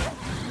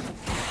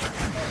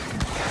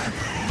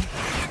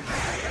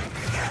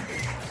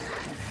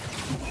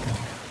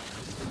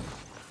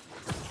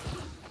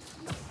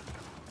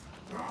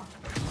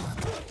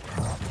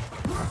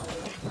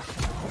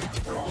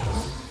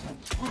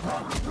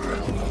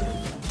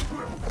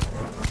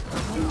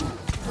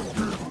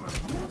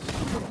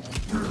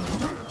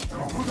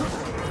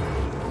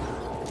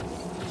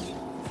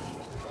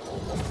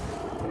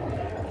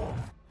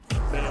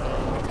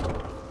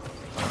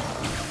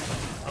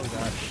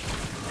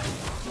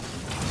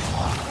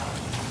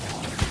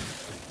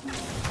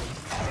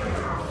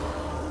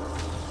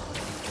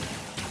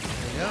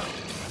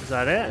 Is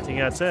that it? I think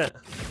that's it.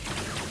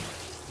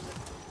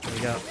 There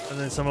we go. And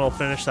then someone will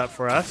finish that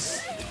for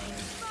us.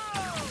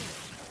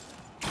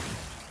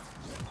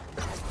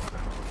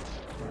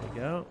 There we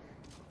go.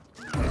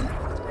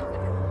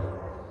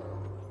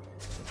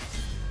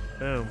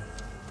 Boom.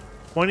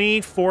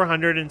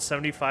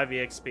 2,475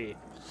 EXP.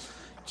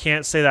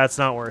 Can't say that's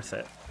not worth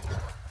it.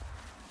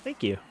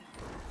 Thank you.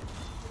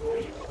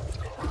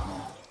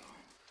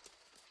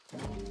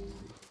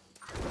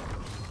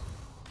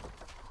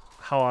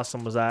 How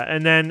awesome was that?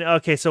 And then,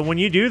 okay, so when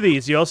you do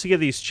these, you also get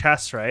these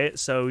chests, right?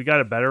 So we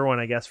got a better one,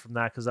 I guess, from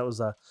that, because that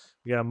was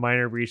we got a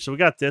minor breach. So we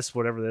got this,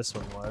 whatever this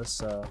one was.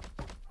 So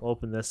we'll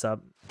open this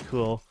up.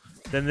 Cool.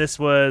 Then this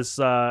was,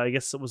 I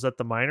guess it was that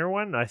the minor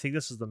one? I think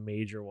this was the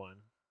major one.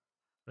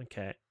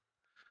 Okay.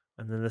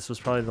 And then this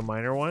was probably the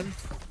minor one.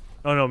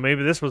 Oh, no,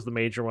 maybe this was the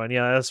major one.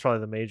 Yeah, that's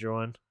probably the major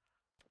one.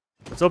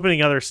 It's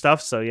opening other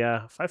stuff, so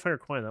yeah. 500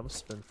 coin, that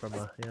must have been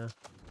from yeah.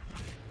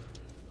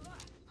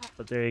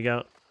 But there you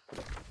go.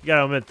 You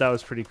gotta admit, that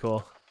was pretty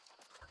cool.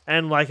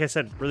 And like I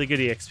said, really good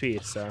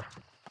EXP, so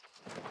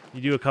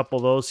you do a couple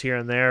of those here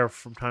and there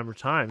from time to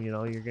time, you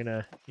know, you're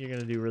gonna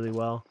do really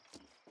well.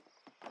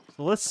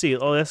 So let's see.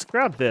 Oh, let's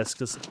grab this,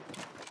 because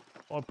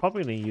I'm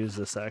probably gonna use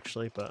this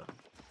actually, but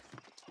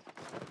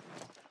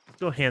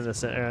go hand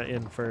this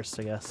in first,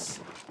 I guess.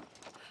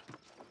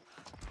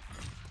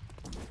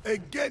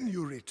 Again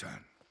you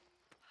return.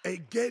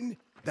 Again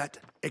that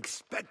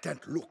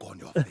expectant look on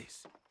your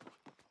face.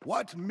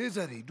 What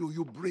misery do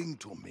you bring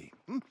to me?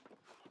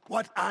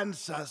 What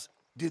answers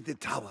did the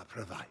tower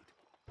provide?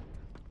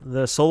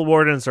 The Soul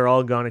Wardens are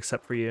all gone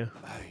except for you.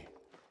 I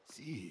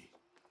see.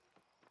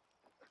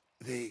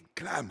 They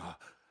clamor,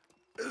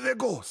 the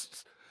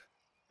ghosts,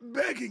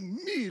 begging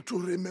me to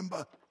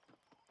remember.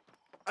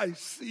 I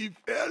see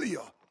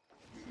failure.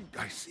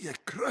 I see a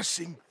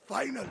crushing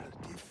final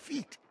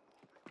defeat.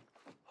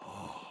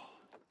 Oh,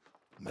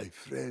 my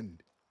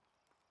friend,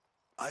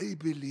 I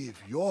believe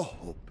your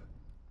hope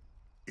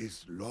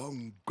is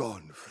long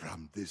gone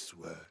from this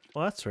world.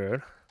 Well, that's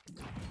rude.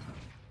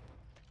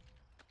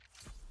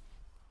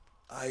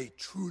 I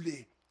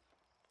truly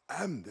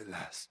am the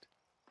last.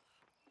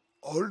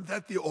 All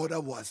that the Order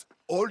was,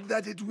 all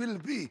that it will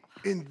be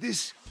in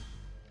this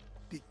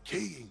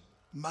decaying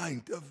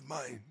mind of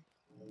mine.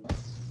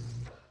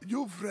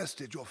 You've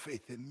rested your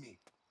faith in me,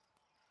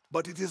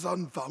 but it is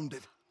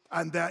unfounded,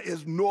 and there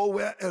is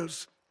nowhere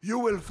else you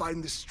will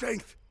find the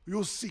strength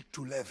you seek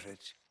to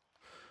leverage.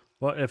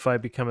 What if I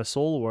become a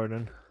Soul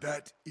Warden?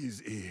 That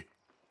is a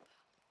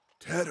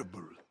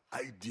terrible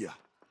idea.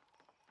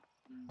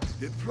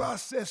 The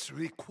process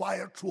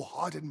required to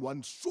harden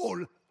one's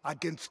soul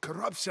against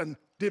corruption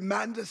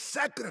demands a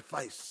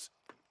sacrifice.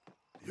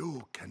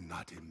 You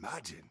cannot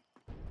imagine.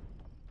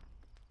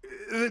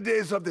 The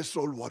days of the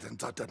Soul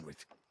Wardens are done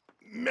with,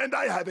 and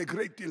I have a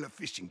great deal of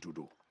fishing to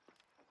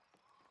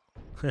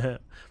do.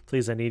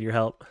 Please, I need your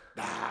help.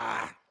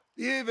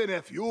 Even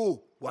if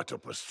you were to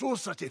pursue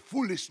such a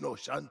foolish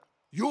notion,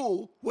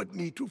 you would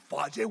need to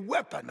forge a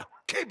weapon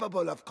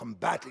capable of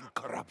combating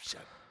corruption.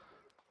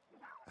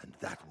 And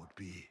that would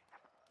be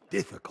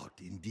difficult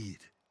indeed.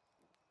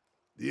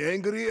 The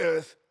angry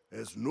earth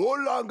is no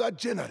longer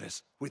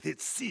generous with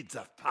its seeds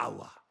of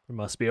power. There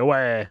must be a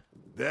way.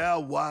 There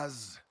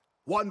was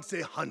once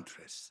a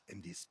huntress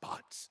in these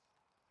parts,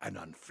 an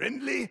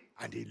unfriendly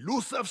and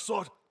elusive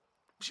sort.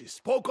 She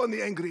spoke on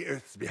the angry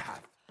earth's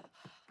behalf.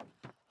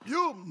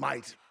 You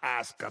might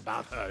ask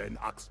about her in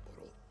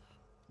Oxborough,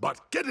 but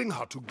getting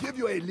her to give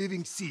you a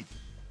living seed,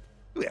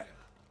 well,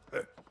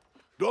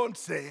 don't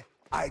say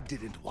I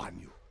didn't warn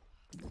you.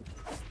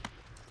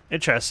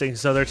 Interesting.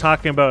 So they're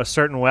talking about a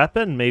certain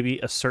weapon, maybe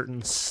a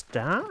certain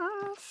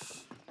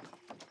staff?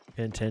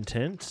 Hint, hint,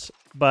 hint.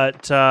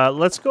 But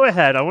let's go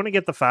ahead. I want to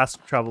get the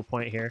fast travel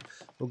point here.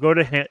 We'll go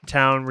to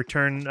town,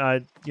 return,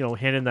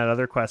 hand in that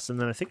other quest,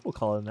 and then I think we'll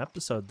call it an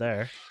episode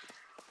there.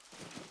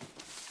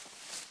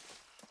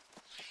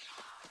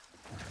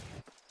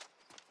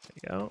 There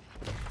you go.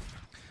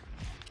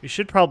 We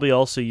should probably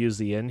also use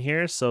the inn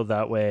here, so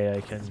that way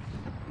I can...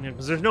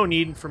 because there's no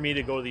need for me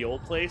to go to the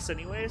old place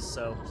anyways,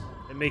 so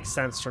it makes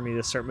sense for me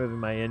to start moving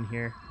my inn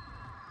here.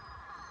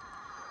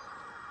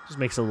 Just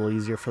makes it a little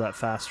easier for that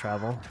fast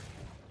travel. If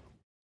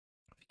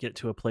you get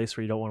to a place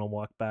where you don't want to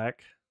walk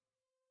back.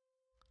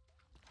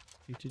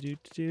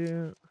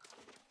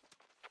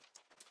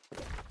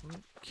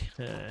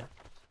 Okay.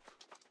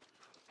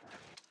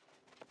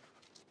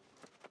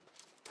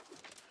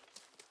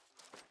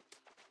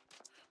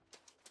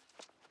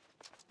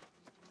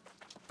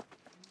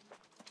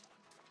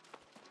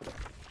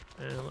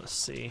 And let's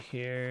see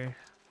here.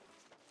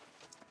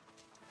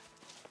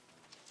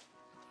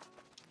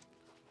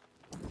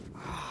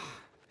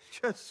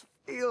 Just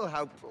feel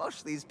how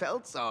plush these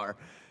pelts are.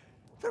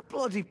 They're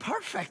bloody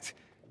perfect.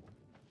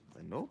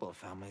 The noble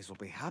families will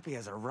be happy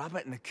as a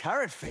rabbit in a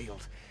carrot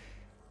field.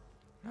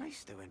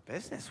 Nice doing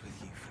business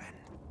with you, friend.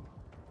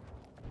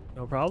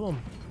 No problem.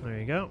 There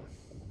you go.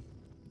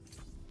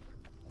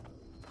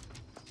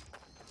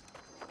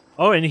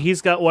 Oh, and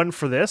he's got one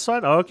for this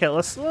one? Oh, okay,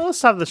 let's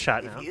have the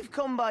shot now. If you've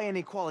come by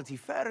any quality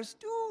fairs,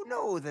 do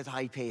know that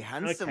I pay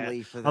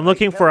handsomely for the I'm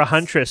looking for a pelts.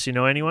 huntress, you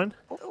know anyone?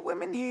 The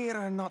women here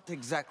are not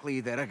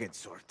exactly the rugged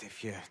sort,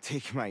 if you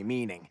take my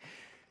meaning.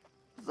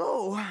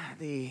 Though,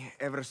 the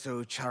ever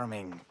so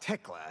charming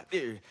Tekla,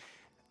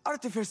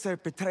 Artificer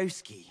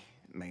Petrowski,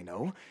 may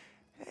know,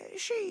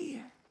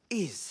 she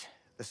is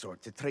the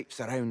sort to traipse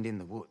around in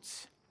the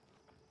woods.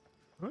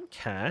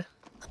 Okay.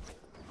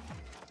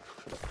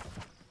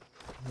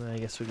 I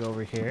guess we go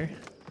over here.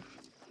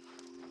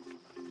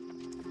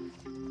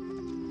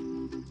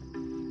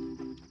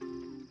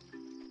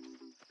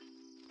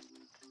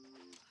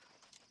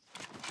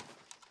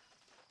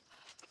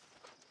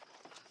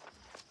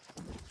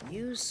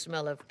 You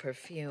smell of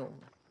perfume.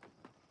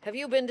 Have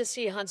you been to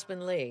see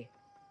Huntsman Lee?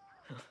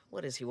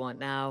 What does he want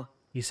now?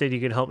 You said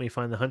you could help me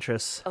find the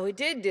huntress. Oh, he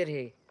did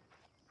he?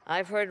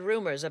 I've heard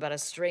rumors about a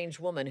strange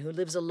woman who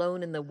lives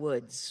alone in the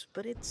woods,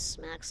 but it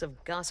smacks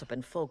of gossip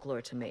and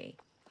folklore to me.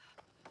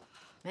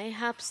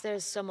 Mayhaps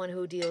there's someone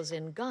who deals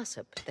in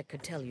gossip that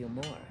could tell you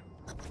more.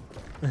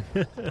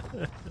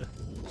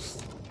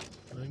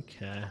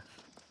 Okay.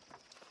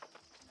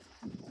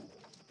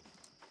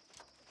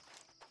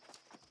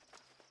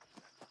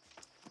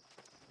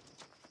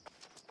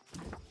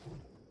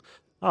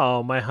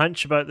 Oh, my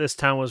hunch about this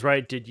town was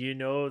right. Did you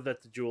know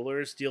that the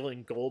jewelers deal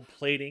in gold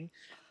plating?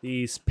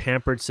 These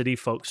pampered city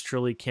folks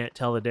truly can't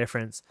tell the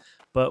difference.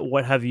 But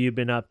what have you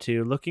been up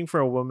to? Looking for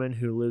a woman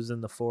who lives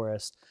in the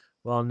forest.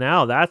 Well,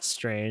 now that's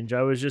strange.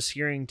 I was just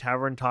hearing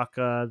tavern talk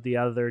the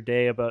other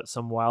day about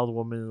some wild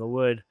woman in the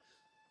wood,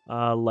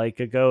 like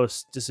a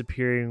ghost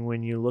disappearing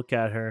when you look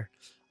at her.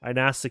 I'd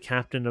ask the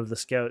captain of the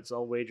scouts.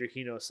 I'll wager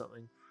he knows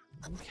something.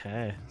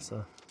 Okay,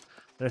 so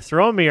they're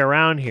throwing me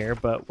around here,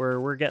 but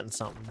we're getting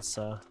something.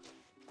 So.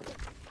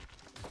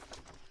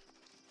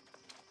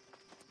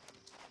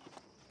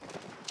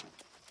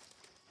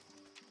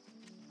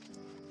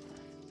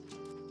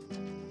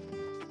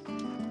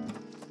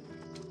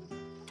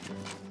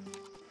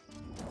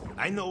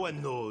 I know a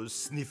nose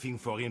sniffing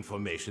for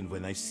information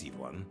when I see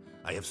one.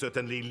 I have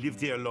certainly lived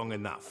here long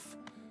enough.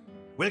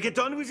 Well, get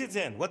on with it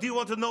then. What do you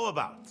want to know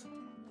about?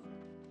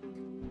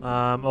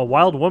 A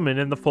wild woman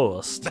in the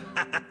forest.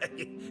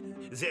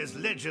 There's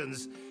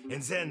legends,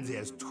 and then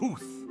there's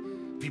truth.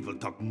 People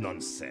talk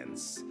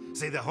nonsense.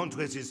 Say the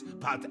huntress is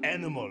part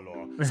animal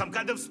or some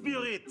kind of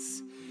spirit.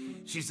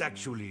 She's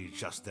actually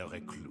just a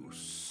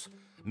recluse.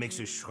 Makes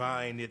a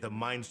shrine near the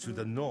mines to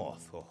the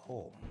north her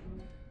home.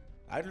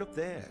 I'd look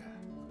there.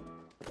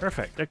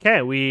 Perfect.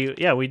 Okay, we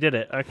did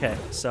it. Okay,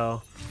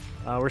 so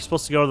we're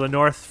supposed to go to the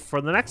north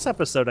for the next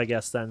episode, I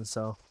guess, then.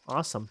 So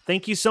awesome.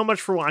 Thank you so much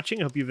for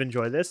watching. I hope you've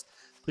enjoyed this.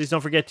 Please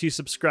don't forget to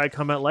subscribe,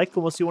 comment, like,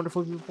 and we'll see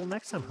wonderful people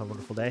next time. Have a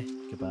wonderful day.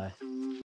 Goodbye.